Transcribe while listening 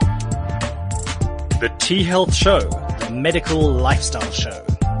The T-Health Show, the medical lifestyle show.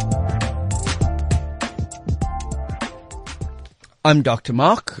 I'm Dr.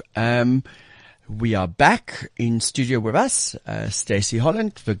 Mark. We are back in studio with us, Stacey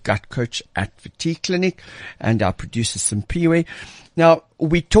Holland, the gut coach at the T Clinic, and our producer Simpiwe. Now,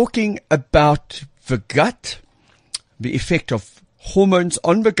 we're talking about the gut, the effect of hormones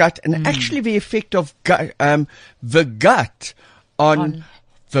on the gut, and actually the effect of the gut on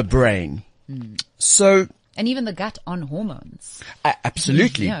the brain. So, and even the gut on hormones.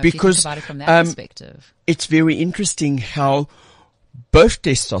 Absolutely, if because you think about it from that perspective, it's very interesting how both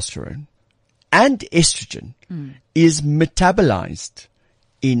testosterone and estrogen is metabolized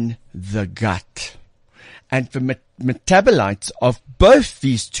in the gut. And the metabolites of both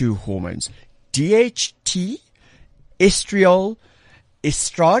these two hormones, DHT, estriol,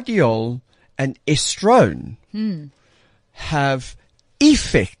 estradiol, and estrone, have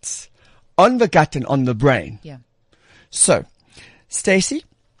effects on the gut and on the brain. Yeah. So, Stacey,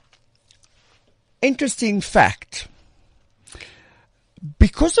 interesting fact.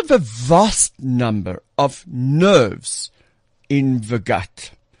 Because of a vast number of nerves in the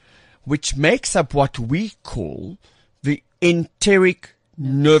gut, which makes up what we call the enteric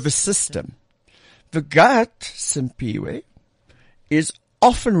nervous system, the gut, Simpiwe, is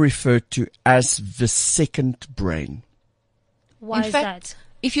often referred to as the second brain. Why is that?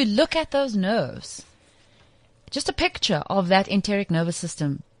 If you look at those nerves, just a picture of that enteric nervous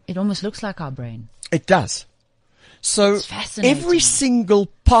system, it almost looks like our brain. It does. So every single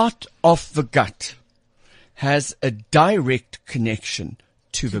part of the gut has a direct connection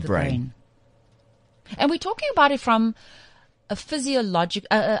to the brain. And we're talking about it from a physiological,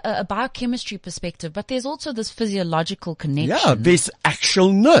 a biochemistry perspective, but there's also this physiological connection. Yeah, there's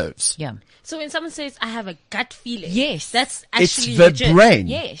actual nerves. Yeah. So when someone says, I have a gut feeling. Yes. That's It's actually the legit. brain.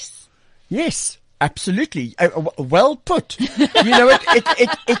 Yes. Yes, absolutely. Well put.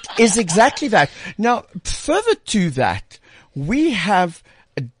 It is exactly that. Now, further to that, we have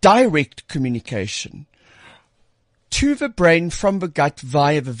a direct communication to the brain from the gut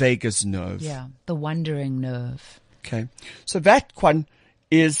via the vagus nerve. Yeah. The wandering nerve. Okay. So that one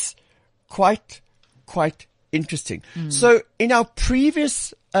is quite interesting. So in our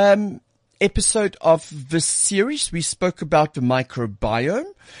previous, episode of this series, we spoke about the microbiome,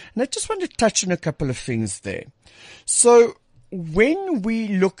 and I just want to touch on a couple of things there. So when we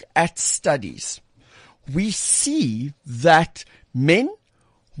look at studies, we see that men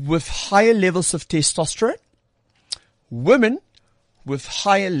with higher levels of testosterone, women with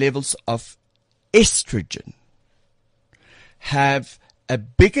higher levels of estrogen have a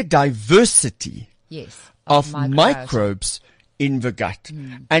bigger diversity of microbes in the gut.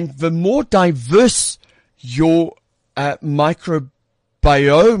 And the more diverse your microbiome,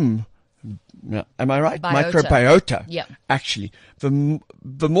 am I right? Microbiota. Yeah. Actually, the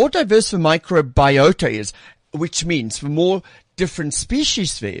more diverse the microbiota is, which means the more different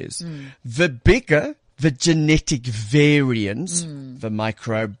species there is, the bigger the genetic variance, the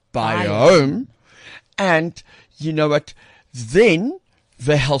microbiome, and you know what, then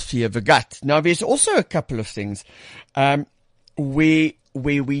the healthier the gut. Now, there's also a couple of things where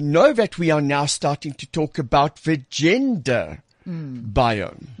we know that we are now starting to talk about the gender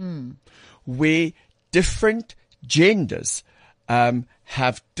biome, where different genders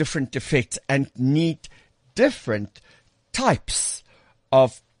have different effects and need different types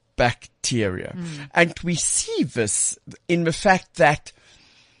of bacteria. And we see this in the fact that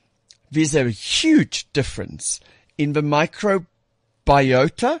there's a huge difference in the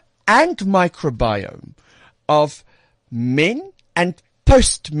microbiota and microbiome of men and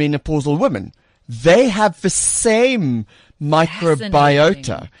postmenopausal women. They have the same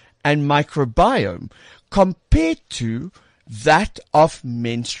microbiota and microbiome compared to that of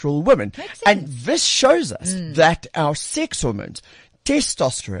menstrual women. And this shows us that our sex hormones,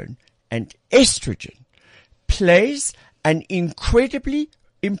 testosterone and estrogen, plays an incredibly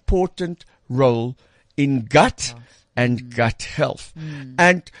important role in gut and gut health.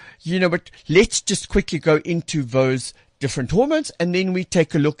 And you know what, let's just quickly go into those different hormones, and then we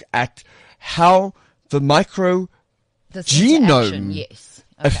take a look at how the genome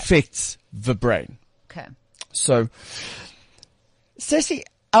affects the brain. Okay. So, Ceci,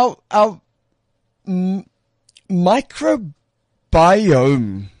 our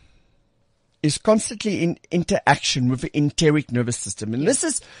microbiome is constantly in interaction with the enteric nervous system. And this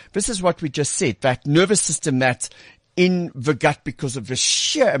is what we just said, that nervous system that's in the gut because of the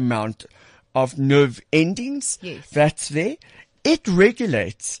sheer amount of nerve endings that's there. It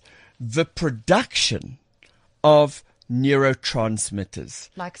regulates the production of neurotransmitters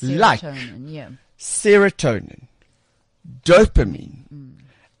like serotonin, serotonin, dopamine,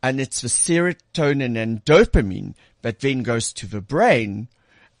 and it's the serotonin and dopamine that then goes to the brain,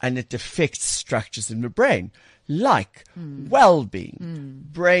 and it affects structures in the brain, like well-being,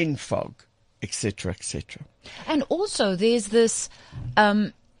 brain fog, etc., etc. And also there's this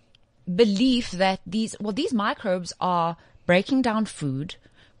belief that these microbes are breaking down food,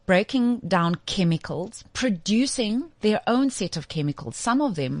 breaking down chemicals, producing their own set of chemicals, some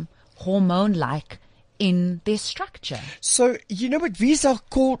of them hormone-like in their structure. So, you know what these are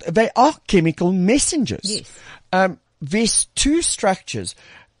called? They are chemical messengers. Yes. There's two structures.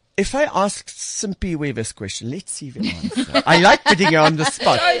 If I ask Simpiwe this question, let's see the answer. I like putting her on the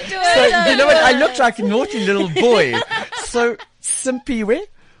spot. Don't do So, it. you know what? I look like a naughty little boy. So, Simpiwe,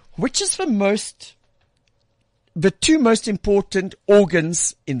 which is the two most important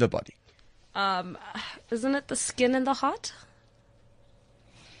organs in the body? Isn't it the skin and the heart?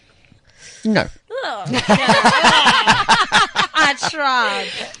 No. I tried.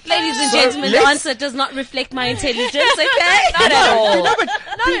 Ladies and gentlemen, the let's- answer does not reflect my intelligence, okay? Not at all. You know,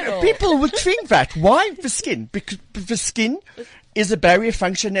 but people would think that. Why the skin? Because the skin is a barrier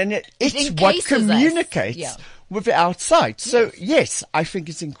function, and it's what encases us. communicates Yeah. with the outside. So yes, I think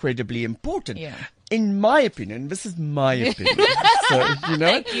it's incredibly important. Yeah. In my opinion, this is my opinion. So, you know,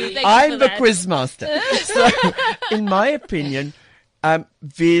 Thank you I'm for the that. quiz master. So, in my opinion,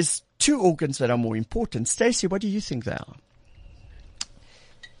 there's two organs that are more important. Stacey, what do you think they are?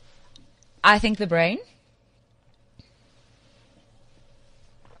 I think the brain.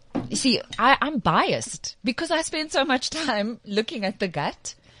 You see, I'm biased because I spend so much time looking at the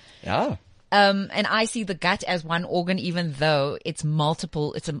gut. Yeah. And I see the gut as one organ, even though it's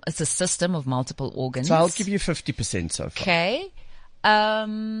multiple, it's a system of multiple organs. So I'll give you 50% so far. Okay.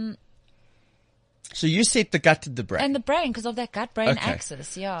 So you said the gut and the brain. And the brain, because of that gut-brain Okay.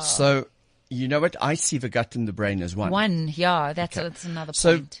 axis, yeah. So, you know what? I see the gut and the brain as one. Yeah, that's another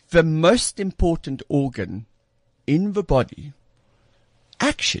So point. the most important organ in the body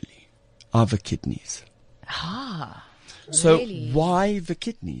actually are the kidneys. So Really? why the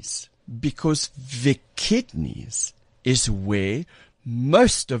kidneys? Because the kidneys is where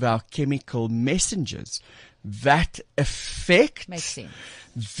most of our chemical messengers that affect Makes sense.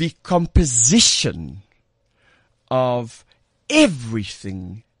 the composition of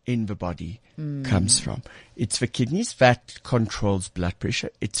everything in the body comes from. It's the kidneys that controls blood pressure.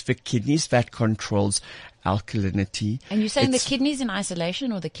 It's the kidneys that controls alkalinity. And you're saying It's the kidneys in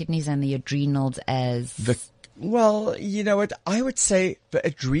isolation or the kidneys and the adrenals as... well, you know what? I would say the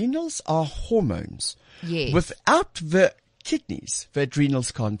adrenals are hormones. Yes. Without the kidneys, the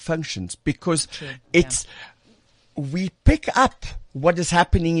adrenals can't function because we pick up what is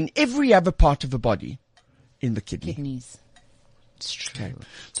happening in every other part of the body in the kidney. Kidneys. It's true. Okay.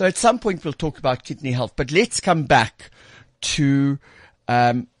 So at some point we'll talk about kidney health, but let's come back to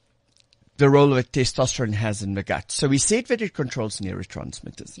the role that testosterone has in the gut. So we said that it controls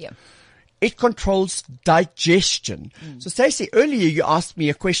neurotransmitters. Yeah. It controls digestion. So Stacey, earlier you asked me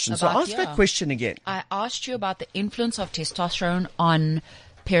a question. So About- ask that question again. I asked you about the influence of testosterone on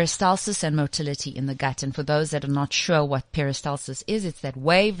peristalsis and motility in the gut. And for those that are not sure what peristalsis is, it's that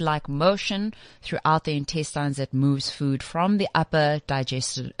wave-like motion throughout the intestines that moves food from the upper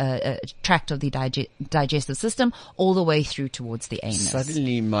digestive tract of the digestive system all the way through towards the anus.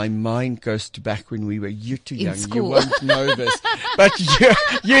 Suddenly my mind goes to back when we were too young. You school. won't know this. But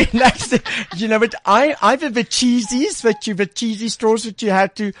you know what? Either the cheesy straws that you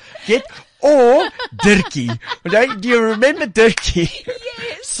had to get, or Dirkie. Do you remember Dirkie?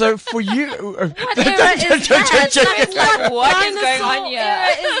 Yes. So for you, What era is that? Like, what is going on dinosaur here? era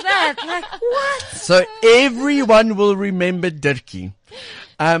is that? Like, what? So everyone will remember Dirkie.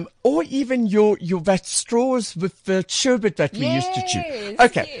 Or even your that straws with the sherbet that we used to chew. Yes,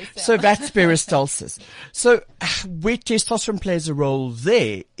 Okay, yes. so that's peristalsis. So where testosterone plays a role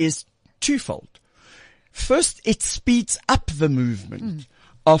there is twofold. First, it speeds up the movement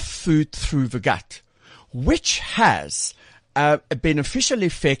of food through the gut, which has a beneficial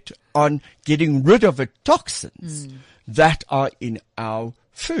effect on getting rid of the toxins that are in our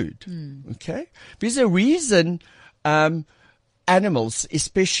food. Okay? There's a reason animals,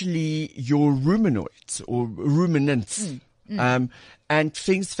 especially your ruminoids or ruminants, and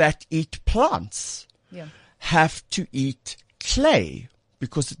things that eat plants have to eat clay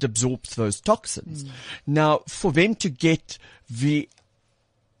because it absorbs those toxins. Now, for them to get the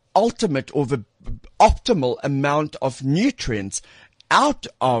ultimate or the optimal amount of nutrients out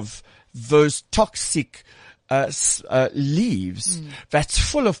of those toxic leaves that's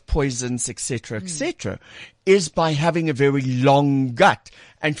full of poisons, etc., etc., is by having a very long gut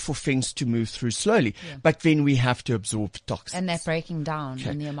and for things to move through slowly. Yeah. But then we have to absorb toxins. And that breaking down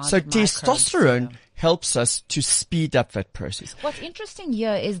and the amount So of microbes, testosterone yeah. helps us to speed up that process. What's interesting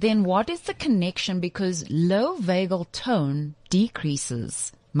here is then what is the connection, because low vagal tone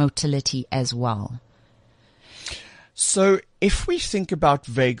decreases motility as well. So if we think about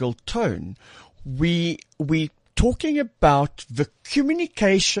vagal tone, we're talking about the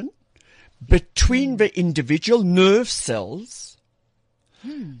communication between the individual nerve cells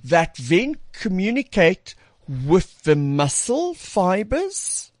that then communicate with the muscle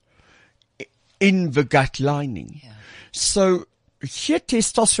fibers in the gut lining. Yeah. So here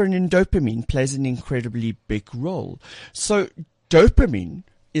testosterone and dopamine plays an incredibly big role. So dopamine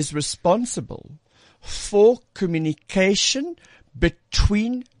is responsible for communication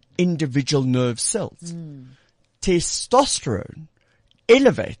between individual nerve cells. Testosterone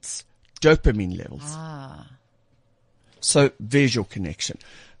elevates dopamine levels. So there's your connection.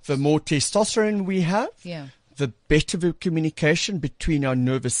 The more testosterone we have, Yeah. the better the communication between our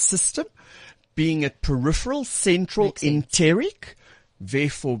nervous system, being it peripheral, central, Makes sense. enteric,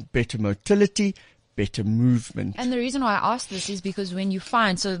 therefore better motility, better movement. And the reason why I ask this is because when you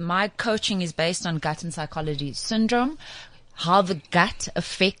find, so my coaching is based on gut and psychology syndrome, how the gut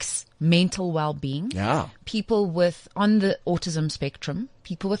affects mental well-being. Yeah. People with, on the autism spectrum,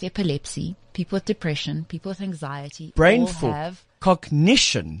 people with epilepsy, people with depression, people with anxiety, Brain all fog, have,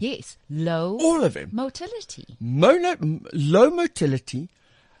 cognition, yes, low all of them. motility. Low motility,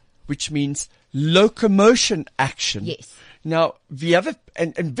 which means locomotion action. Yes. Now, the other,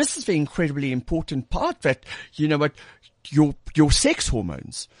 and this is the incredibly important part that, you know what, your sex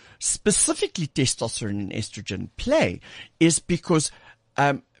hormones, specifically testosterone and estrogen play, is because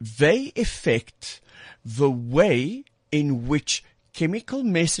they affect the way in which chemical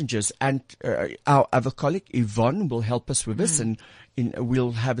messengers, and our other colleague Yvonne will help us with this, and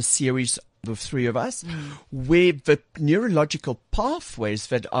we'll have a series, the three of us, where the neurological pathways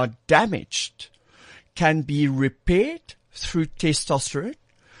that are damaged can be repaired through testosterone.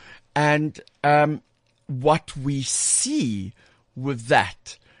 And what we see with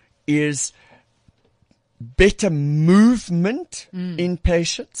that is better movement in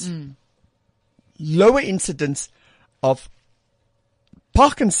patients, lower incidence of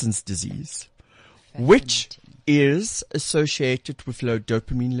Parkinson's disease, which is associated with low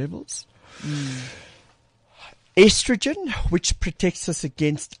dopamine levels. Estrogen, which protects us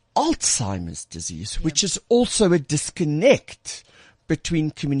against Alzheimer's disease, which is also a disconnect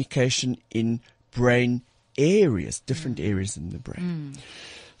between communication in brain areas, different areas in the brain.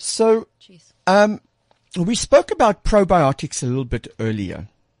 So, we spoke about probiotics a little bit earlier.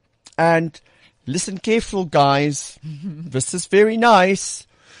 And listen careful, guys. This is very nice.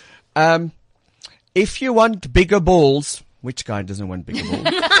 If you want bigger balls, which guy doesn't want bigger balls?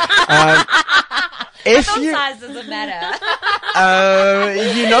 Size doesn't matter.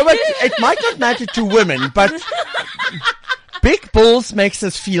 You know what? It might not matter to women, but big balls makes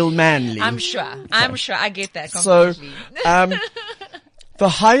us feel manly. I'm sure. I get that So, completely. the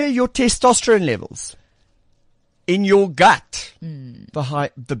higher your testosterone levels in your gut,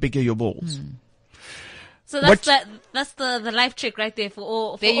 the bigger your balls. So that's the life trick right there for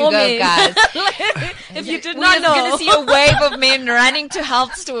all. There for you all go, men. guys. If you did We're not know, going to see a wave of men running to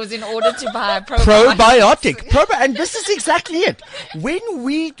health stores in order to buy probiotics. Probiotic. And this is exactly it. When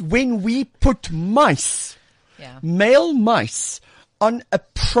we put mice, Yeah. male mice, on a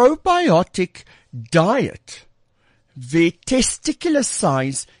probiotic diet, their testicular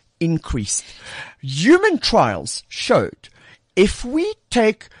size increased. Human trials showed if we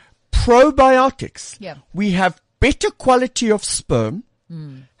take probiotics, we have better quality of sperm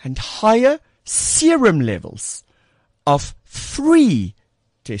and higher serum levels of free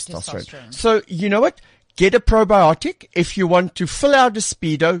testosterone. So, you know what? Get a probiotic if you want to fill out a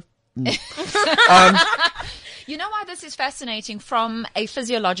Speedo. You know why this is fascinating from a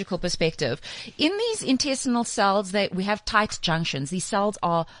physiological perspective? In these intestinal cells, we have tight junctions. These cells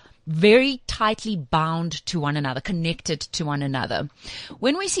are very tightly bound to one another, connected to one another.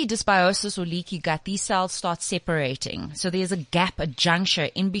 When we see dysbiosis or leaky gut, these cells start separating. So there's a gap, a juncture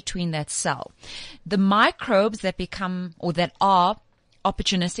in between that cell. The microbes that become, or that are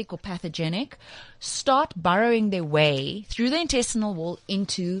opportunistic or pathogenic, start burrowing their way through the intestinal wall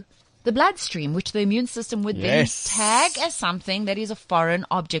into the bloodstream, which the immune system would then tag as something that is a foreign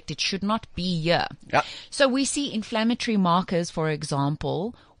object. It should not be here. Yep. So we see inflammatory markers, for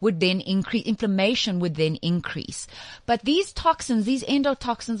example, would then increase, inflammation would then increase. But these toxins, these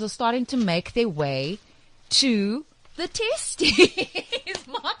endotoxins are starting to make their way to the testes.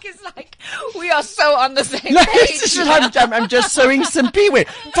 Mark is like, we are so on the same No, page. I'm just sowing some peewee.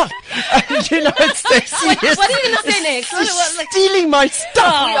 Fuck. It's Stacey. What are you going to say next? Stealing my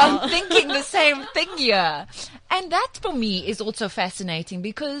stuff. We are thinking the same thing here. And that for me is also fascinating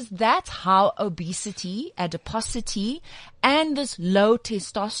because that's how obesity, adiposity, and this low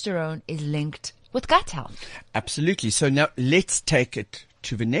testosterone is linked with gut health. Absolutely. So now let's take it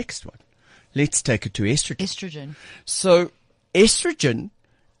to the next one. Let's take it to estrogen. Estrogen. So estrogen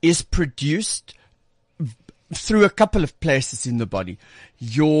is produced through a couple of places in the body.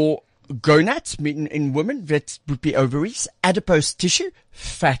 Your gonads, in women, that would be ovaries, adipose tissue,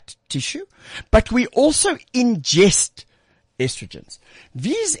 fat tissue, but we also ingest estrogens.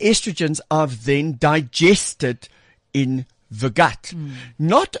 These estrogens are then digested in the gut.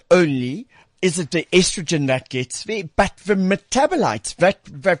 Not only is it the estrogen that gets there, but the metabolites,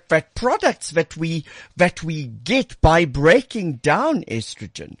 that products that we get by breaking down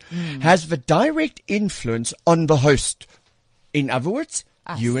estrogen has the direct influence on the host. In other words,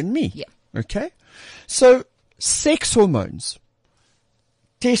 Us. you and me. Yeah. Okay? So sex hormones,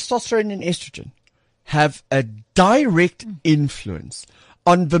 testosterone and estrogen, have a direct influence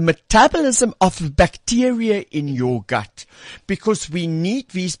on the metabolism of bacteria in your gut, because we need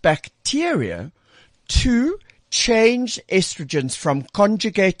these bacteria to change estrogens from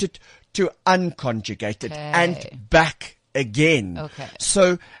conjugated to unconjugated and back again. Okay.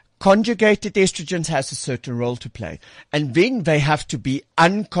 So conjugated estrogens has a certain role to play, and then they have to be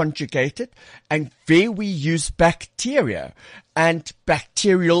unconjugated, and there we use bacteria and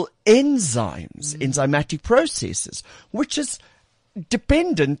bacterial enzymes, enzymatic processes, which is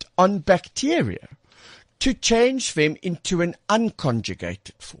dependent on bacteria to change them into an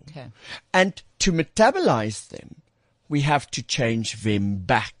unconjugated form. Okay. And to metabolize them, we have to change them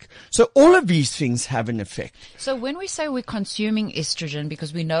back. So all of these things have an effect. So when we say we're consuming estrogen,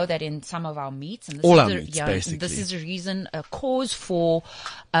 because we know that in some of our meats, and this All is our the, meats, yeah, basically. this is a reason, a cause for,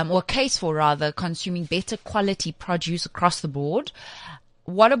 or a case for rather, consuming better quality produce across the board.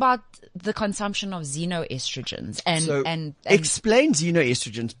 What about the consumption of xenoestrogens? And Explain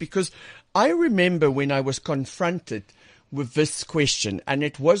xenoestrogens, because I remember when I was confronted with this question, and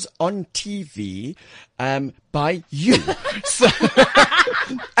it was on TV by you. So,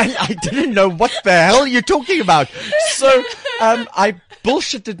 and I didn't know what the hell you're talking about. So I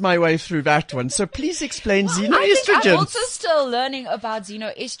bullshitted my way through that one. So please explain I think xenoestrogens. I'm also still learning about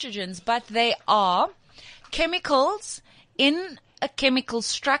xenoestrogens, but they are chemicals in a chemical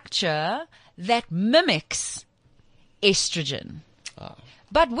structure that mimics estrogen.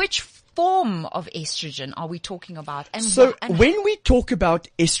 But which form of estrogen are we talking about? And So when we talk about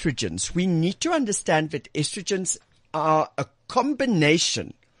estrogens, we need to understand that estrogens are a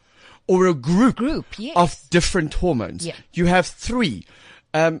combination or a group yes. of different hormones. Yeah. You have three.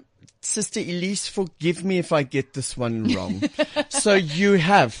 Sister Elise, forgive me if I get this one wrong. So you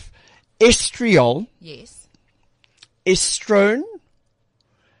have estriol, yes, estrone,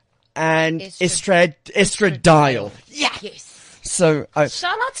 and estradiol. yeah, yes. So,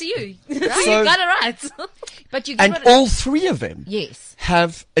 Shout out to you. You So- got it right. But you get and what all three of them yes,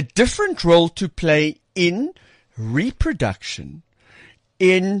 have a different role to play in reproduction,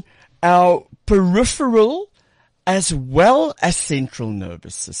 in our peripheral as well as central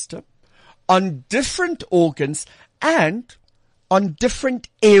nervous system, on different organs and on different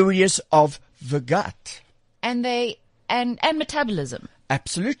areas of the gut. and metabolism.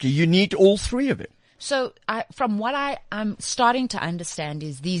 Absolutely. You need all three of them. So from what I'm starting to understand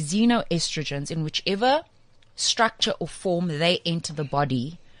is these xenoestrogens, in whichever structure or form they enter the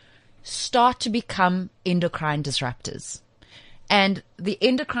body, start to become endocrine disruptors. And the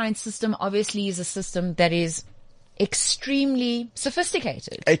endocrine system obviously is a system that is extremely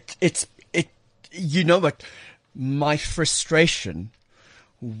sophisticated. You know what? My frustration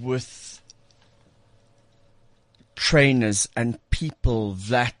with trainers and people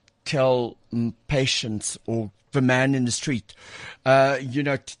that tell patients or the man in the street,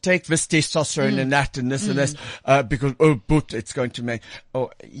 to take this testosterone and that and this and this, because, but it's going to make,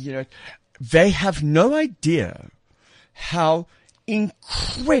 they have no idea how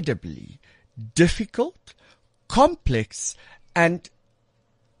incredibly difficult, complex, and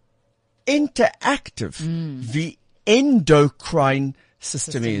interactive the endocrine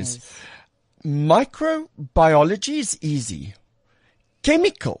system is. Microbiology is easy.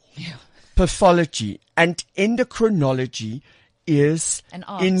 Chemical pathology and endocrinology is An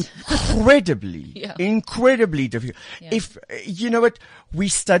art. incredibly difficult. Yeah. If, you know what, we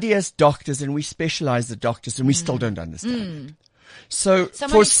study as doctors and we specialize as doctors and we still don't understand it. So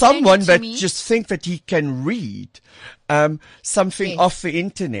Someone for explained someone it to that me. just think that he can read something Yes. off the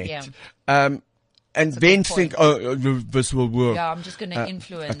internet, Yeah. and a then good think, point. oh, this will work. Yeah, I'm just going to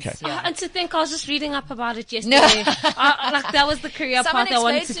influence. okay. Yeah. And to think, I was just reading up about it yesterday. Like that was the career Someone path I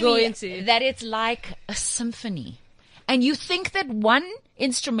wanted to explained go me into. that it's like a symphony. And you think that one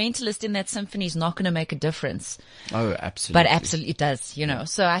instrumentalist in that symphony is not going to make a difference. Oh, absolutely. But absolutely it does, you know.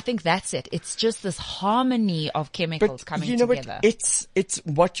 So I think that's it. It's just this harmony of chemicals coming you know together. what? It's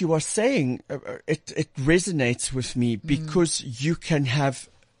what you are saying. It resonates with me because you can have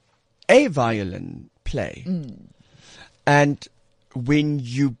a violin play, and when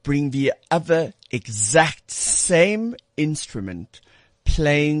you bring the other exact same instrument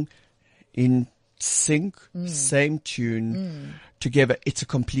playing in sync, same tune together, it's a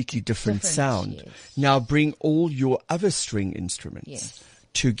completely different sound. Yes. Now bring all your other string instruments Yes.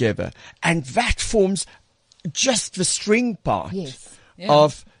 together, and that forms just the string part Yes. Yeah.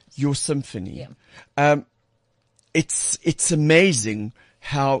 of your symphony. Yeah. It's amazing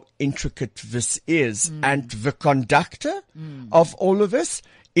how intricate this is, and the conductor of all of this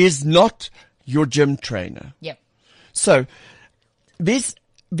is not your gym trainer. Yeah. So there's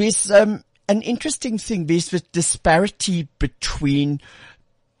an interesting thing. There's the disparity between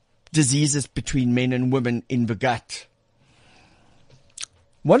diseases between men and women in the gut.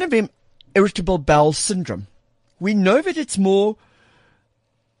 One of them, irritable bowel syndrome. We know that it's more,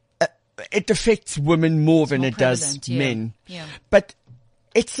 it affects women more than more it does prevalent, yeah. men. Yeah. But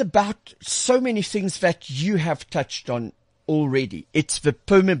it's about so many things that you have touched on already. It's the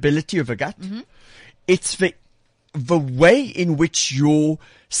permeability of the gut. It's the way in which your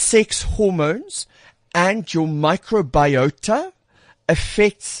sex hormones and your microbiota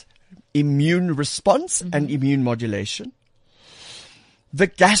affects immune response and immune modulation. The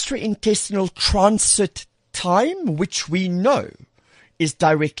gastrointestinal transit time, which we know is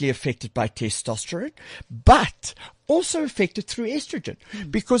directly affected by testosterone, but also affected through estrogen.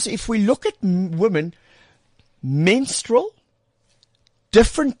 Because if we look at women, menstrual,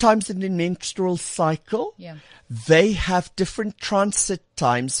 different times in the menstrual cycle, Yeah. they have different transit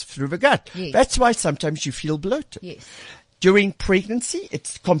times through the gut. Yes. That's why sometimes you feel bloated. Yes. During pregnancy,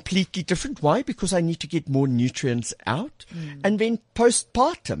 it's completely different. Why? Because I need to get more nutrients out. And then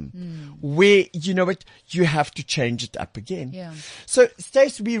postpartum, where, you know what, you have to change it up again. Yeah. So,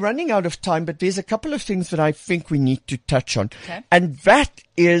 Stace, we're running out of time, but there's a couple of things that I think we need to touch on. Okay. And that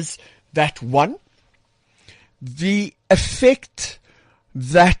is that one, the effect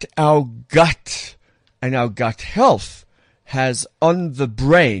that our gut and our gut health has on the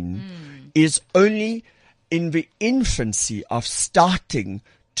brain is only in the infancy of starting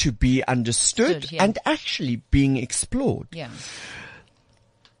to be understood Yeah. and actually being explored. Yeah.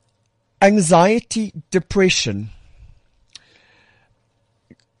 Anxiety, depression,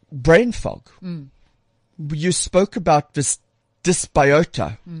 brain fog. You spoke about this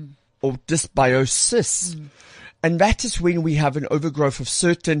dysbiota or dysbiosis. And that is when we have an overgrowth of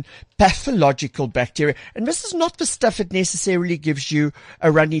certain pathological bacteria. And this is not the stuff that necessarily gives you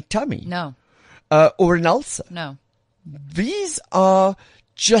a runny tummy. No. Or an ulcer. No. These are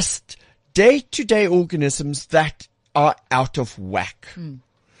just day-to-day organisms that are out of whack.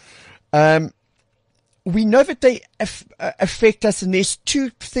 We know that they affect us, and there's two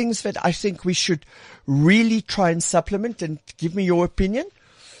things that I think we should really try and supplement, and give me your opinion.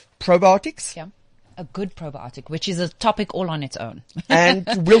 Probiotics. Yeah. A good probiotic, which is a topic all on its own. And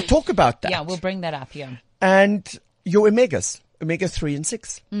we'll talk about that. Yeah, we'll bring that up, yeah. And your omegas, omega-3 and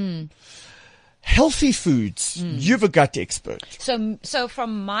 6. Healthy foods. You're a gut expert. So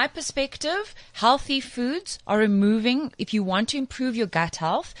from my perspective, healthy foods are removing, if you want to improve your gut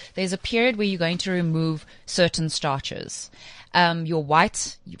health, there's a period where you're going to remove certain starches. Your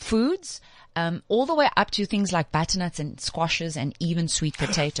white foods, all the way up to things like butternuts and squashes and even sweet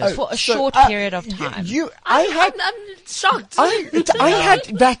potatoes for a short period of time. I'm shocked. I had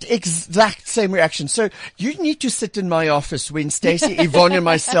that exact same reaction. So you need to sit in my office when Stacey, Yvonne and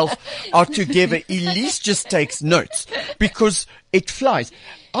myself are together. Elise just takes notes because it flies.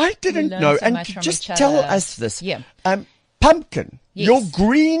 I didn't learn know. so And much from just each tell other. us this. Yeah. Pumpkin. Yes. Your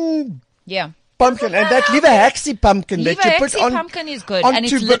green Yeah. pumpkin and that leverhaxy pumpkin that you put Leverhaxy on. pumpkin is good, and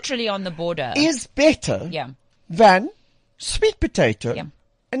it's onto the- literally on the border. is better Yeah. than sweet potato Yeah.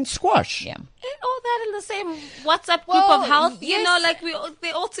 and squash. Yeah. All that in the same WhatsApp group of health, yes.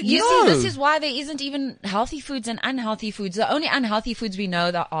 they're all together. You No. see, this is why there isn't even healthy foods and unhealthy foods. The only unhealthy foods we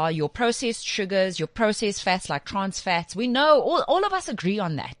know that are your processed sugars, your processed fats like trans fats. We know, all of us agree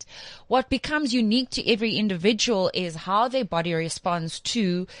on that. What becomes unique to every individual is how their body responds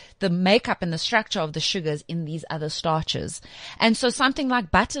to the makeup and the structure of the sugars in these other starches. And so something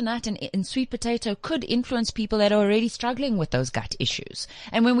like butternut and sweet potato could influence people that are already struggling with those gut issues.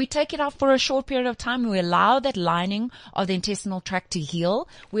 And when we take it out for a short period of time, we allow that lining of the intestinal tract to heal.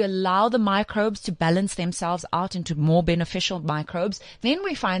 We allow the microbes to balance themselves out into more beneficial microbes. Then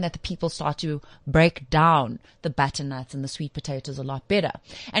we find that the people start to break down the butternuts and the sweet potatoes a lot better.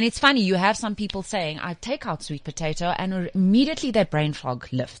 And it's funny, you have some people saying, I take out sweet potato and immediately their brain fog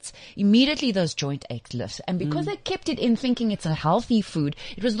lifts. Immediately those joint aches lifts. And because they kept it in thinking it's a healthy food,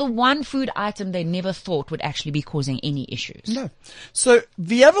 it was the one food item they never thought would actually be causing any issues. No. So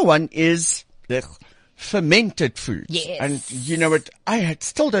the other one is the fermented foods. Yes. And you know what? I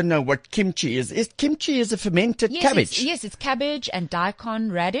still don't know what kimchi is. Kimchi is a fermented cabbage. It's cabbage and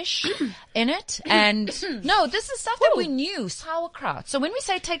daikon radish in it. And no, this is stuff that we knew, sauerkraut. So when we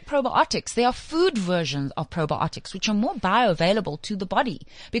say take probiotics, there are food versions of probiotics, which are more bioavailable to the body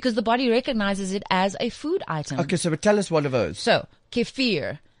because the body recognizes it as a food item. Okay, so but tell us one of those. So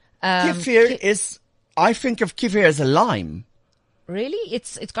kefir. Kefir is, I think of kefir as a lime. Really?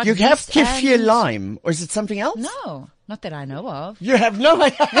 It's got You have yeast kefir and- lime, or is it something else? No, not that I know of. You have no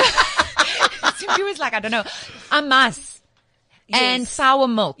idea. He was like, I don't know. Amas. And sour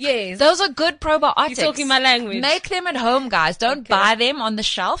milk. Yes. Those are good probiotics. You're talking my language. Make them at home, guys. Don't buy them on the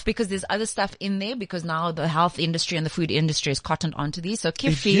shelf because there's other stuff in there because now the health industry and the food industry is cottoned onto these. So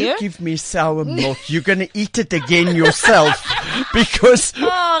If you kefir. give me sour milk, you're going to eat it again yourself because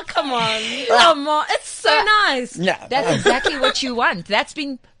Oh, come on. Come on. It's so nice. yeah, That's exactly what you want. That's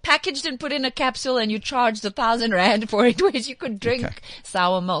been packaged and put in a capsule and you charged 1,000 rand for it, whereas you could drink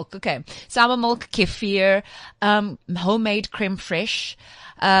sour milk. Okay. Sour milk, kefir, homemade creme fraiche,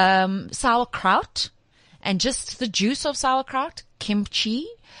 sauerkraut, and just the juice of sauerkraut, kimchi.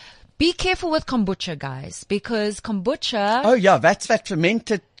 Be careful with kombucha, guys, because kombucha. oh yeah, that's that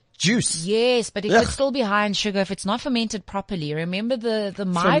fermented juice. Yes, but it Ugh. could still be high in sugar if it's not fermented properly. Remember, the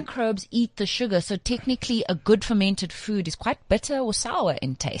microbes eat the sugar, so technically a good fermented food is quite bitter or sour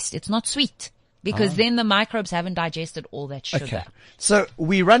in taste. It's not sweet because then the microbes haven't digested all that sugar. Okay, so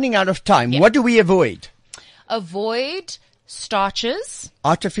we're running out of time. What do we avoid? Avoid starches,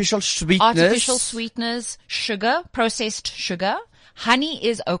 Artificial sweeteners. sugar, processed sugar. Honey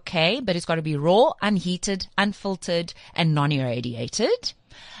is okay, but it's got to be raw, unheated, unfiltered, and non-irradiated.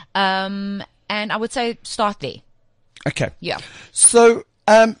 And I would say start there. Okay. Yeah. So,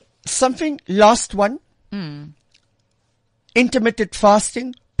 last one. Intermittent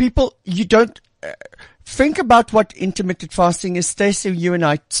fasting. People, you don't think about what intermittent fasting is. Stacey, you and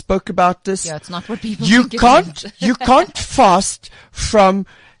I spoke about this. Yeah, it's not what people You think it can't, is. you can't fast from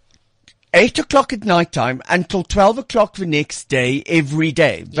 8 o'clock at night time until 12 o'clock the next day every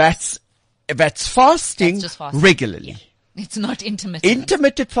day. That's fasting, That's just fasting. regularly. It's not intermittent.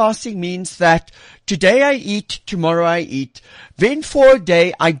 Intermittent fasting means that today I eat, tomorrow I eat. Then for a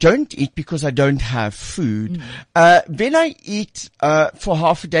day I don't eat because I don't have food. Then I eat for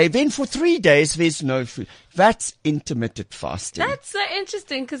half a day. Then for 3 days there's no food. That's intermittent fasting. That's so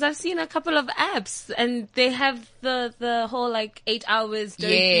interesting because I've seen a couple of apps and they have the whole like 8 hours.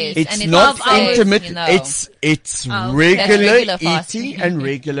 Don't Yes. eat. It's and it's not 12 hours, intermittent. you know. It's Oh, regular, regular eating fasting. and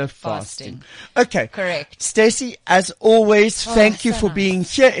regular fasting. Fasting. Okay. Correct. Stacey, as always, thank you so for nice. being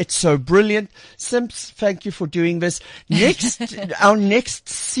here. It's so brilliant. Simps, thank you for doing this. Next, our next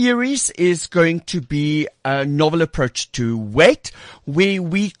series is going to be a novel approach to weight, where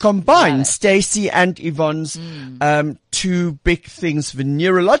we combine Stacey and Yvonne's two big things, the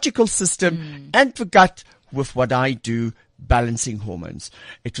neurological system and the gut, with what I do, balancing hormones.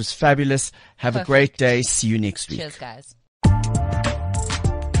 It was fabulous. Have a great day. See you next week. Cheers, guys.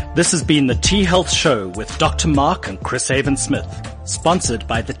 This has been the T Health Show with Dr. Mark and Chris Haven-Smith, sponsored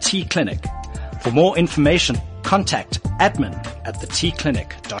by the T Clinic. For more information, contact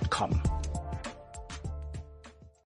admin@thetclinic.com.